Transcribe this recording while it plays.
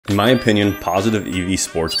In my opinion, positive EV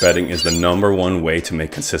sports betting is the #1 way to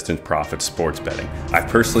make consistent profit sports betting. I've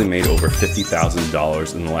personally made over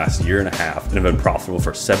 $50,000 in the last year and a half and have been profitable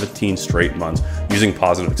for 17 straight months using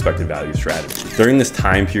positive expected value strategy. During this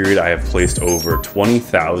time period, I have placed over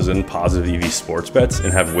 20,000 positive EV sports bets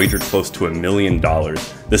and have wagered close to $1 million.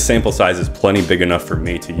 This sample size is plenty big enough for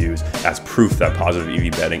me to use as proof that positive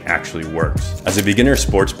EV betting actually works. As a beginner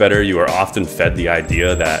sports bettor, you are often fed the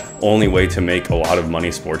idea that only way to make a lot of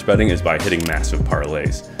money sports betting is by hitting massive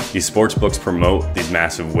parlays. These sports books promote these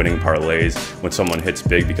massive winning parlays when someone hits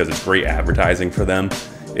big because it's great advertising for them.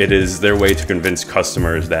 It is their way to convince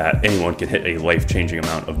customers that anyone can hit a life-changing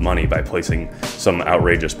amount of money by placing some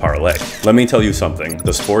outrageous parlay. Let me tell you something,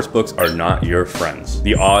 the sports books are not your friends.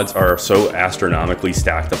 The odds are so astronomically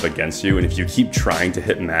stacked up against you, and if you keep trying to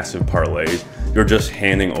hit massive parlays, you're just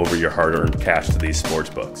handing over your hard-earned cash to these sports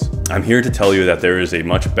books. I'm here to tell you that there is a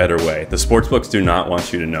much better way. The sports books do not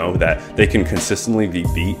want you to know that they can consistently be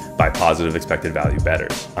beat by positive expected value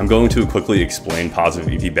bettors. I'm going to quickly explain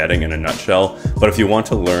positive EV betting in a nutshell, but if you want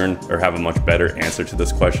to learn or have a much better answer to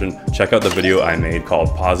this question, check out the video I made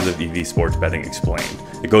called Positive EV Sports Betting Explained.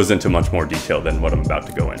 It goes into much more detail than what I'm about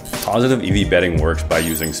to go in. Positive EV betting works by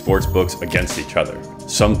using sports books against each other.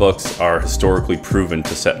 Some books are historically proven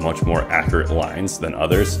to set much more accurate lines than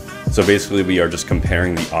others. So basically we are just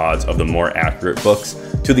comparing the odds of the more accurate books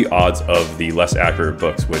to the odds of the less accurate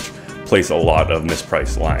books, which place a lot of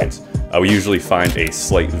mispriced lines. We usually find a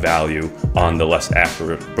slight value on the less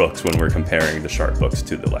accurate books when we're comparing the sharp books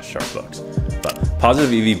to the less sharp books. But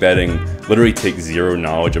positive EV betting literally takes zero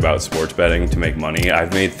knowledge about sports betting to make money.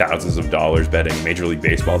 I've made thousands of dollars betting Major League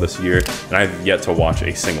Baseball this year, and I've yet to watch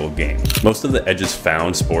a single game. Most of the edges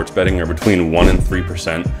found sports betting are between 1% and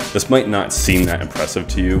 3%. This might not seem that impressive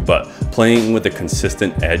to you, but playing with a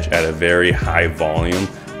consistent edge at a very high volume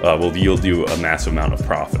will yield you a massive amount of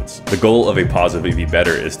profits. The goal of a positive EV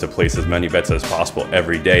bettor is to place as many bets as possible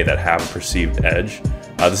every day that have a perceived edge.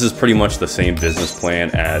 This is pretty much the same business plan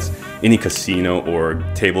as any casino or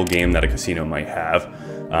table game that a casino might have.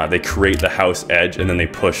 They create the house edge and then they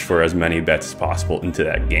push for as many bets as possible into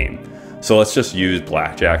that game. So let's just use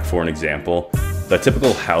blackjack for an example. The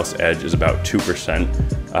typical house edge is about 2%,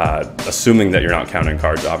 assuming that you're not counting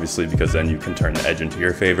cards, obviously, because then you can turn the edge into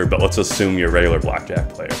your favor, but let's assume you're a regular blackjack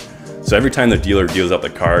player. So every time the dealer deals out the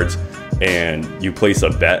cards and you place a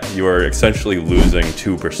bet, you are essentially losing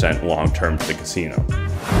 2% long-term to the casino.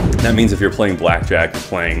 That means if you're playing blackjack, you're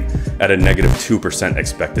playing at a negative 2%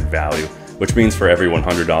 expected value, which means for every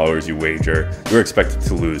 $100 you wager, you're expected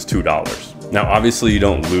to lose $2. Now, obviously you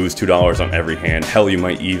don't lose $2 on every hand. Hell, you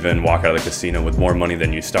might even walk out of the casino with more money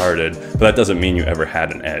than you started, but that doesn't mean you ever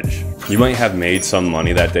had an edge. You might have made some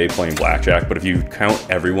money that day playing blackjack, but if you count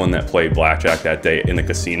everyone that played blackjack that day in the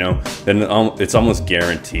casino, then it's almost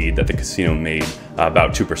guaranteed that the casino made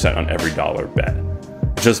about 2% on every dollar bet.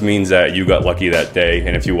 It just means that you got lucky that day,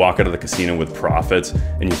 and if you walk out of the casino with profits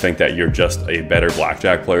and you think that you're just a better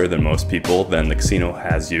blackjack player than most people, then the casino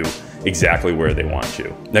has you exactly where they want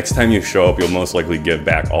you. Next time you show up, you'll most likely give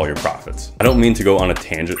back all your profits. I don't mean to go on a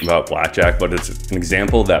tangent about blackjack, but it's an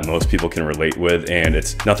example that most people can relate with, and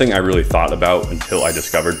it's nothing I really thought about until I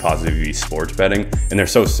discovered positive EV sports betting, and they're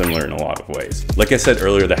so similar in a lot of ways. Like I said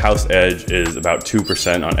earlier, the house edge is about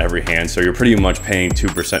 2% on every hand, so you're pretty much paying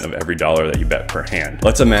 2% of every dollar that you bet per hand.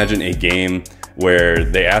 Let's imagine a game where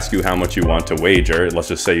they ask you how much you want to wager. Let's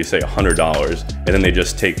just say you say $100, and then they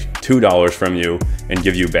just take $2 from you and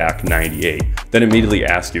give you back 98. Then immediately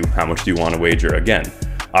ask you how much do you want to wager again.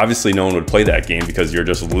 Obviously no one would play that game because you're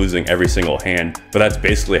just losing every single hand, but that's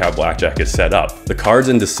basically how blackjack is set up. The cards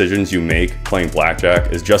and decisions you make playing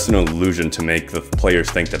blackjack is just an illusion to make the players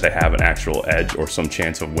think that they have an actual edge or some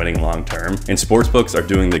chance of winning long term. And sportsbooks are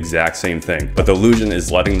doing the exact same thing, but the illusion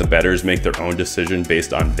is letting the bettors make their own decision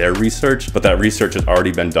based on their research, but that research has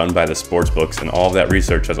already been done by the sportsbooks and all of that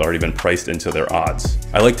research has already been priced into their odds.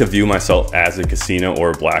 I like to view myself as a casino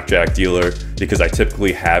or a blackjack dealer because I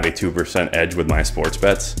typically have a 2% edge with my sports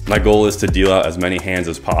bets. My goal is to deal out as many hands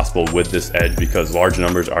as possible with this edge because large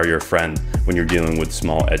numbers are your friend when you're dealing with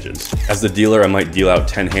small edges. As the dealer, I might deal out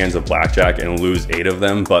 10 hands of blackjack and lose 8 of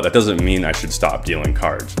them, but that doesn't mean I should stop dealing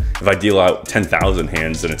cards. If I deal out 10,000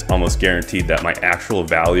 hands, then it's almost guaranteed that my actual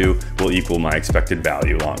value will equal my expected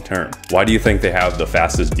value long term. Why do you think they have the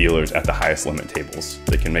fastest dealers at the highest limit tables?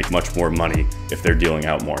 They can make much more money if they're dealing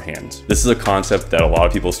out more hands. This is a concept that a lot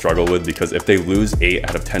of people struggle with because if they lose 8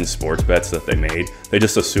 out of 10 sports bets that they made, they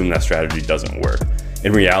just assume that strategy doesn't work.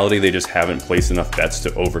 In reality, they just haven't placed enough bets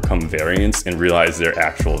to overcome variance and realize their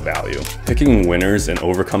actual value. Picking winners and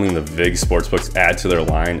overcoming the vig sportsbooks add to their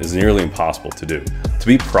line is nearly impossible to do. To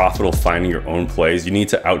be profitable finding your own plays, you need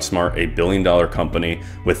to outsmart a billion-dollar company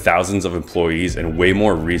with thousands of employees and way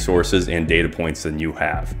more resources and data points than you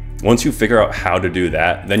have. Once you figure out how to do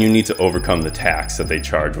that, then you need to overcome the tax that they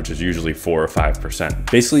charge, which is usually 4 or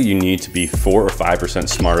 5%. Basically, you need to be 4 or 5%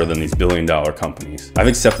 smarter than these billion-dollar companies. I've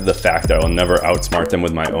accepted the fact that I will never outsmart them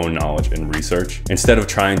with my own knowledge and research. Instead of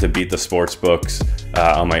trying to beat the sports books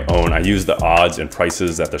on my own, I use the odds and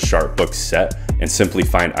prices that the sharp books set and simply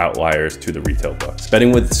find outliers to the retail books.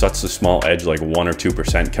 Betting with such a small edge like 1 or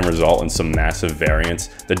 2% can result in some massive variance.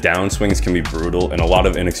 The downswings can be brutal, and a lot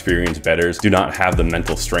of inexperienced bettors do not have the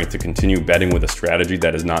mental strength to continue betting with a strategy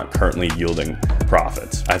that is not currently yielding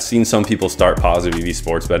profits. I've seen some people start positive EV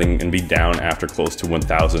sports betting and be down after close to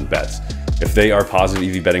 1,000 bets. If they are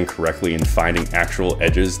positive EV betting correctly and finding actual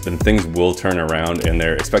edges, then things will turn around and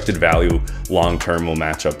their expected value long-term will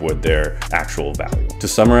match up with their actual value. To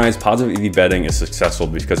summarize, positive EV betting is successful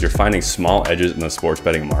because you're finding small edges in the sports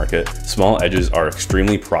betting market. Small edges are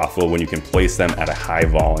extremely profitable when you can place them at a high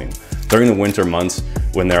volume. During the winter months,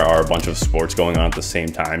 when there are a bunch of sports going on at the same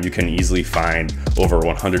time, you can easily find over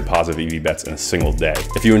 100 positive EV bets in a single day.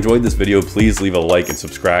 If you enjoyed this video, please leave a like and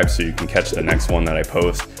subscribe so you can catch the next one that I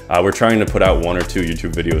post. We're trying to put out 1 or 2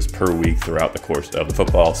 YouTube videos per week throughout the course of the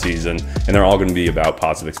football season, and they're all going to be about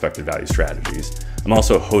positive expected value strategies. I'm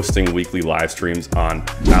also hosting weekly live streams on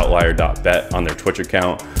outlier.bet on their Twitch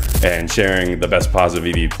account and sharing the best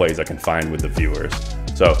positive EV plays I can find with the viewers.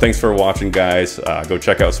 So thanks for watching, guys. Go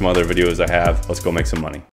check out some other videos I have. Let's go make some money.